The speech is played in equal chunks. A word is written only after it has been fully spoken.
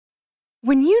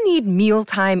When you need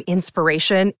mealtime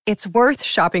inspiration, it's worth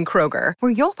shopping Kroger,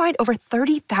 where you'll find over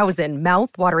 30,000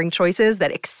 mouth-watering choices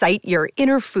that excite your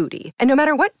inner foodie. And no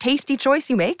matter what tasty choice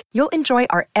you make, you'll enjoy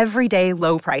our everyday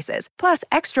low prices, plus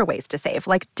extra ways to save,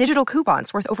 like digital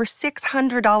coupons worth over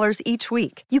 $600 each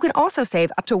week. You can also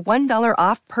save up to $1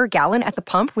 off per gallon at the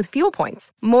pump with fuel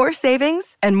points. More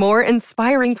savings and more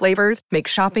inspiring flavors make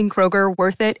shopping Kroger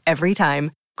worth it every time.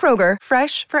 Kroger,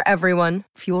 fresh for everyone.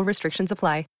 Fuel restrictions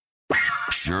apply.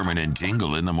 Sherman and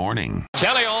Tingle in the morning.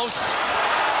 Chelios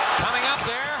coming up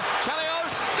there. Chelios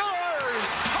scores!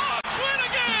 Hawks win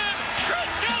again! Chris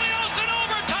Chelios in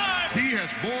overtime! He has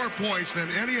more points than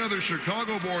any other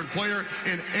Chicago-born player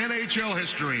in NHL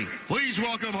history. Please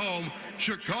welcome home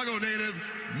Chicago native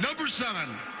number 7,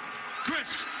 Chris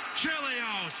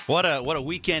Chelios. What a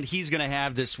weekend he's going to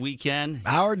have this weekend.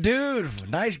 Our dude.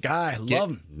 Nice guy.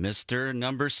 Love him. Mr.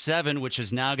 Number 7, which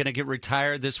is now going to get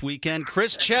retired this weekend.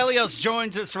 Chris Chelios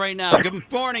joins us right now.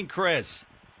 Good morning, Chris.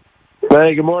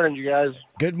 Hey, good morning, you guys.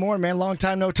 Good morning, man. Long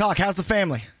time no talk. How's the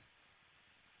family?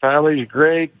 Family's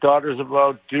great. Daughter's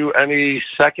about due any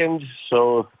second,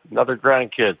 so another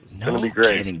grandkid. It's going to be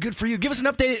great. Kidding. Good for you. Give us an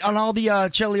update on all the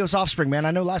Chelios offspring, man.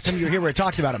 I know last time you were here we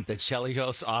talked about him. The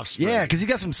Chelios offspring. Yeah, because you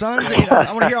got some sons. And,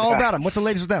 I want to hear all about them. What's the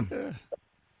latest with them?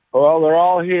 Well, they're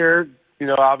all here. You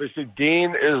know, obviously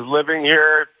Dean is living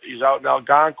here. He's out in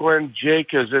Algonquin. Jake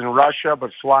is in Russia, but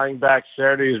flying back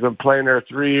Saturday. He's been playing there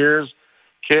 3 years.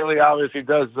 Kaylee obviously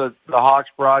does the Hawks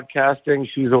broadcasting.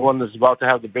 She's the one that's about to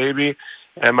have the baby.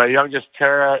 And my youngest,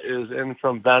 Tara, is in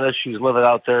from Venice. She's living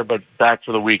out there, but back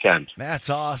for the weekend. That's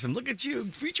awesome. Look at you,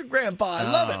 future grandpa. I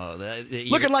love it.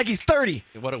 Looking like he's 30.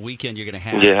 What a weekend you're going to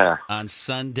have. Yeah. On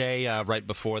Sunday, right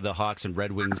before the Hawks and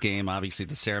Red Wings game. Obviously,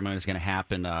 the ceremony is going to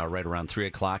happen right around 3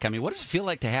 o'clock. I mean, what does it feel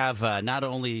like to have not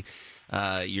only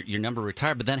your number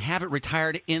retired, but then have it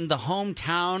retired in the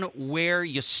hometown where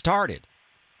you started?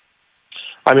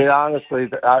 I mean, honestly,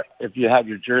 if you have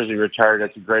your jersey retired,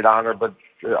 that's a great honor, but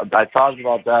I thought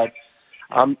about that.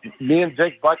 Me and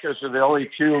Dick Butkus are the only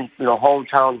two,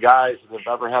 hometown guys that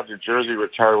have ever had their jersey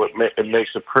retired. It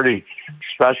makes it pretty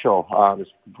special.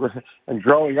 And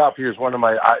growing up, he was one of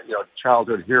my,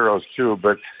 childhood heroes too.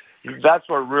 But that's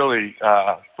what really,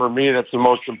 for me, that's the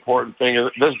most important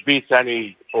thing. This beats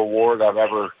any award I've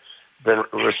ever been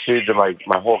received in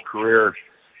my whole career.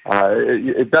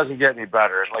 It doesn't get any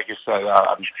better. Like you said,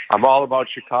 I'm all about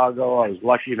Chicago. I was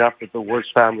lucky enough that the Wirtz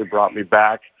family brought me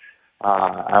back.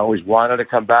 I always wanted to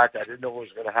come back. I didn't know what was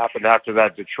going to happen after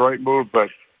that Detroit move, but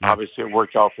obviously it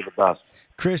worked out for the best.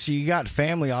 Chris, you got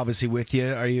family obviously with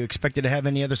you. Are you expected to have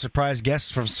any other surprise guests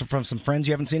from some friends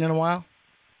you haven't seen in a while?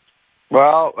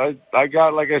 Well, I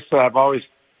got, like I said, I've always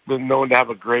been known to have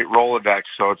a great Rolodex,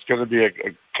 so it's going to be a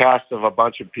cast of a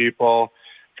bunch of people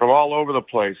from all over the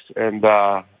place. And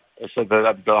I said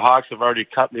that the Hawks have already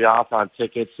cut me off on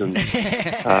tickets, and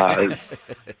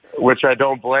which I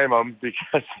don't blame them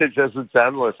because it's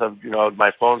endless.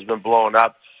 My phone's been blowing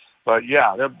up. But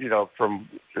yeah, from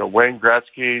Wayne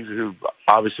Gretzky, who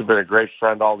obviously been a great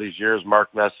friend all these years,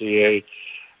 Mark Messier,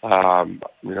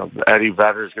 Eddie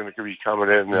Vedder is going to be coming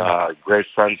in, great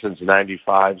friend since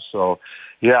 '95. So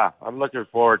yeah, I'm looking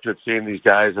forward to seeing these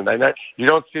guys. And I know you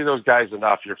don't see those guys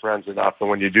enough, your friends enough,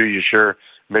 and when you do, you sure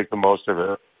make the most of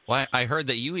it. Well, I heard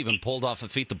that you even pulled off a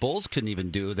feat the Bulls couldn't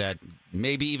even do, that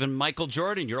maybe even Michael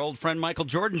Jordan, your old friend Michael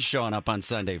Jordan's showing up on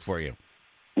Sunday for you.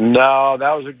 No,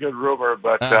 that was a good rumor,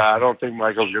 but I don't think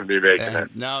Michael's going to be making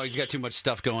it. No, he's got too much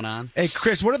stuff going on. Hey,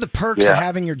 Chris, what are the perks of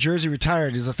having your jersey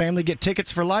retired? Does the family get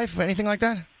tickets for life, anything like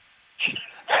that?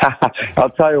 I'll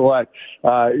tell you what,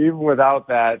 even without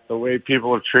that, the way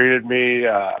people have treated me,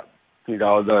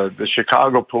 the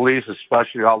Chicago police,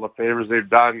 especially all the favors they've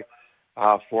done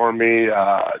for me,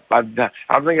 I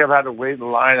don't think I've had to wait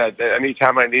in line.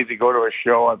 Anytime I need to go to a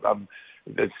show,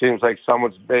 it seems like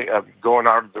someone's going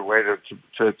out of their way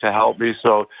to help me.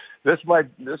 So this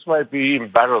might be even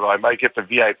better, though. I might get the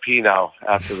VIP now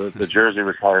after the jersey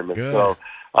retirement. Good.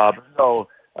 So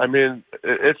I mean,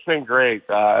 it's been great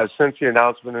since the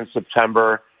announcement in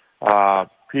September.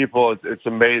 It's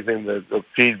amazing the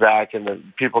feedback and the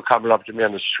people coming up to me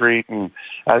on the street, and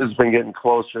as it's been getting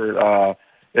closer,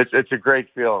 it's a great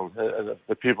feeling.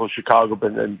 The people of Chicago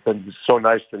have been so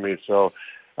nice to me. So.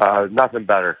 Nothing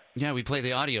better. Yeah, we played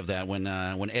the audio of that when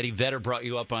Eddie Vedder brought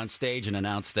you up on stage and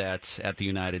announced that at the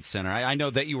United Center. I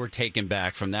know that you were taken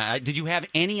back from that. Did you have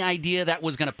any idea that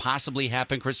was going to possibly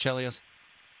happen, Chris Chelios?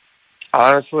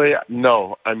 Honestly,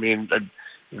 no. I mean,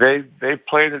 they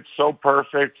played it so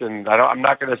perfect, and I'm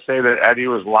not going to say that Eddie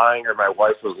was lying or my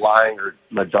wife was lying or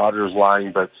my daughter was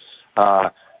lying, but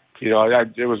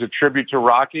it was a tribute to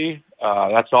Rocky.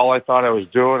 That's all I thought I was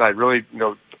doing. I really,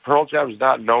 Pearl Jam's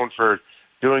not known for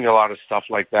doing a lot of stuff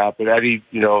like that, but Eddie,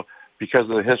 because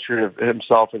of the history of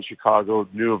himself in Chicago,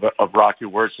 knew of Rocky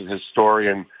Wirtz and his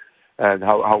story and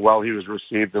how well he was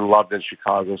received and loved in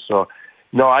Chicago. So,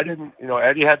 no, I didn't.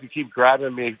 Eddie had to keep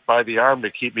grabbing me by the arm to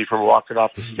keep me from walking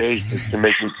off the stage to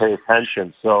make me pay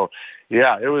attention. So,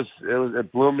 yeah,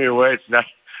 it blew me away. It's not.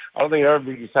 I don't think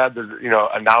everybody's had to,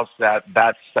 announce that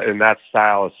in that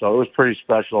style. So it was pretty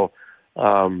special.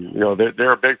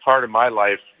 They're a big part of my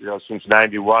life, since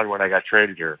 '91 when I got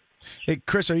traded here. Hey,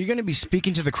 Chris, are you going to be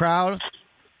speaking to the crowd?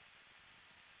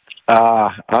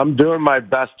 I'm doing my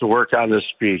best to work on this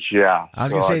speech. Yeah. I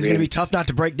was going to say, is it going to be tough not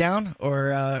to break down,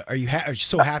 or are you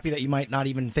so happy that you might not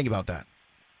even think about that?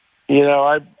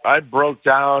 I broke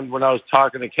down when I was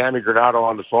talking to Cammy Granato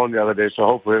on the phone the other day, so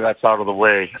hopefully that's out of the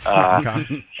way.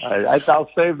 I'll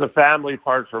save the family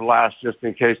part for last, just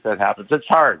in case that happens. It's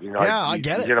hard, I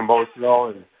get it. You get emotional,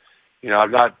 and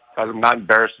I'm not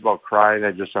embarrassed about crying.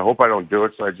 I hope I don't do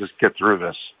it, so I just get through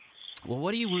this. Well,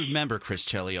 what do you remember, Chris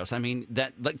Chelios? I mean,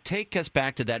 take us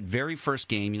back to that very first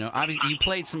game. Obviously you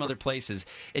played some other places,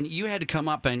 and you had to come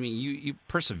up. I mean, you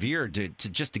persevered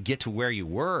to get to where you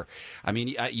were. I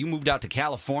mean, you moved out to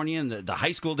California, and the high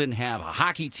school didn't have a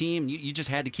hockey team. You just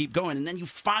had to keep going, and then you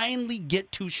finally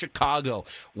get to Chicago,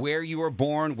 where you were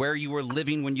born, where you were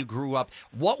living when you grew up.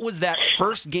 What was that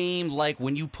first game like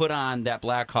when you put on that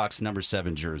Blackhawks number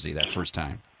 7 jersey that first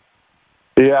time?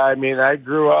 Yeah, I mean, I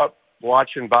grew up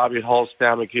watching Bobby Hull,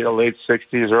 Stan Mikita, late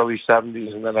 60s, early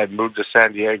 70s, and then I moved to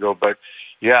San Diego. But,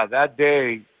 yeah, that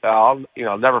day, I'll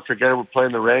never forget it. We're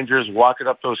playing the Rangers, walking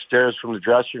up those stairs from the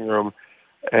dressing room,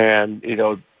 and,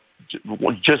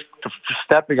 just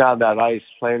stepping on that ice,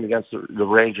 playing against the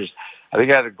Rangers. I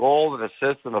think I had a goal, an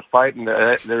assist, and a fight, and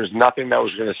there's nothing that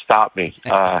was going to stop me.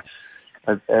 Yeah,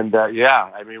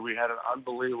 I mean, we had an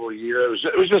unbelievable year.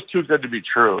 It was just too good to be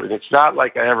true. And it's not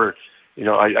like I ever –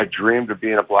 I dreamed of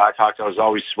being a Blackhawk. I was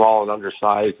always small and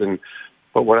undersized,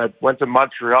 but when I went to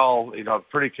Montreal,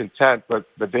 pretty content. But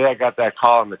the day I got that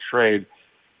call on the trade,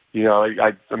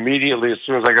 I immediately, as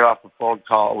soon as I got off the phone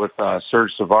call with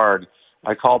Serge Savard,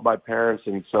 I called my parents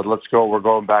and said, "Let's go. We're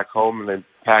going back home." And they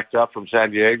packed up from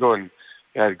San Diego and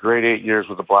had a great 8 years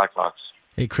with the Blackhawks.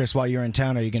 Hey, Chris, while you're in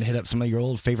town, are you going to hit up some of your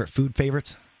old favorite food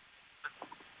favorites?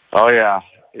 Oh yeah,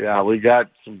 we got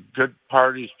some good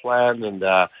parties planned, and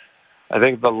I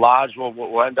think the lodge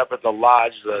will end up at the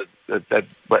lodge at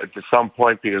some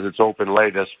point because it's open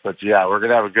latest. But yeah, we're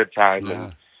gonna have a good time. Yeah.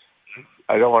 And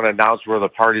I don't want to announce where the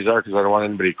parties are because I don't want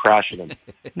anybody crashing them.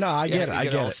 No, I get it. I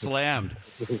get it. Slammed.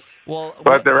 Well,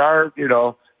 but there are,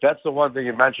 that's the one thing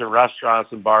you mentioned: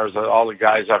 restaurants and bars. All the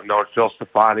guys I've known, Phil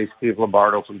Stefani, Steve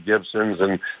Lombardo from Gibson's,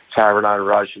 and Tavern on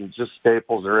Rush, and just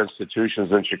staples or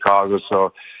institutions in Chicago.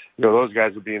 So, those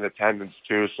guys will be in attendance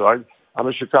too. So I'm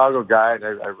a Chicago guy, and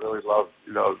I really love,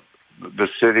 the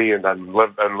city, and I'm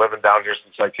living down here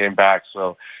since I came back.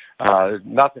 So,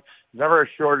 never a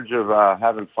shortage of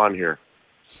having fun here.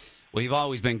 Well, you've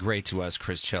always been great to us,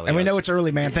 Chris Chelios. And we know it's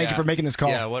early, man. Thank you for making this call.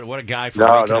 Yeah, what a guy for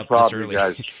waking up this early.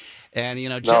 Guys. And,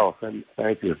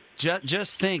 thank you.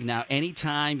 Just think now,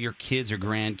 anytime your kids or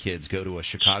grandkids go to a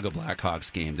Chicago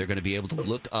Blackhawks game, they're going to be able to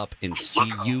look up and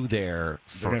see you there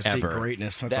forever. They're going to see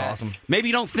greatness. That's awesome. Maybe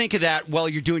you don't think of that while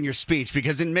you're doing your speech,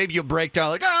 because then maybe you'll break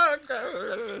down like,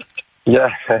 Yeah,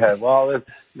 well, it's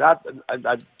not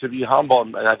to be humble,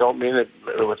 and I don't mean it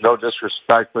with no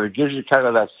disrespect, but it gives you kind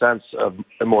of that sense of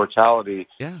immortality,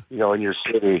 in your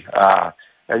city.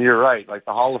 And you're right. Like,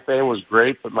 the Hall of Fame was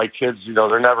great, but my kids,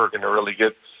 they're never going to really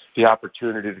get the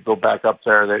opportunity to go back up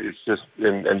there. It's just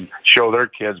and show their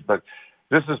kids. But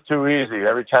this is too easy.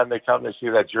 Every time they come, they see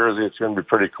that jersey. It's going to be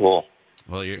pretty cool.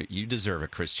 Well, you deserve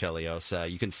it, Chris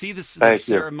Chelios. You can see this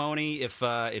ceremony if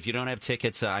you don't have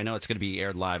tickets. I know it's going to be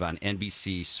aired live on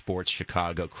NBC Sports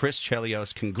Chicago. Chris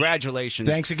Chelios, congratulations!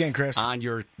 Thanks again, Chris, on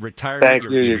your retirement. Thank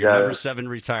you, you guys. Number 7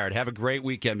 retired. Have a great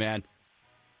weekend, man.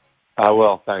 I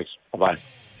will. Thanks. Bye-bye.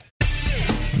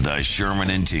 The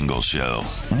Sherman and Tingle Show.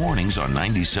 Mornings on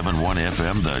 97.1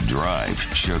 FM The Drive,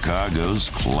 Chicago's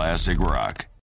classic rock.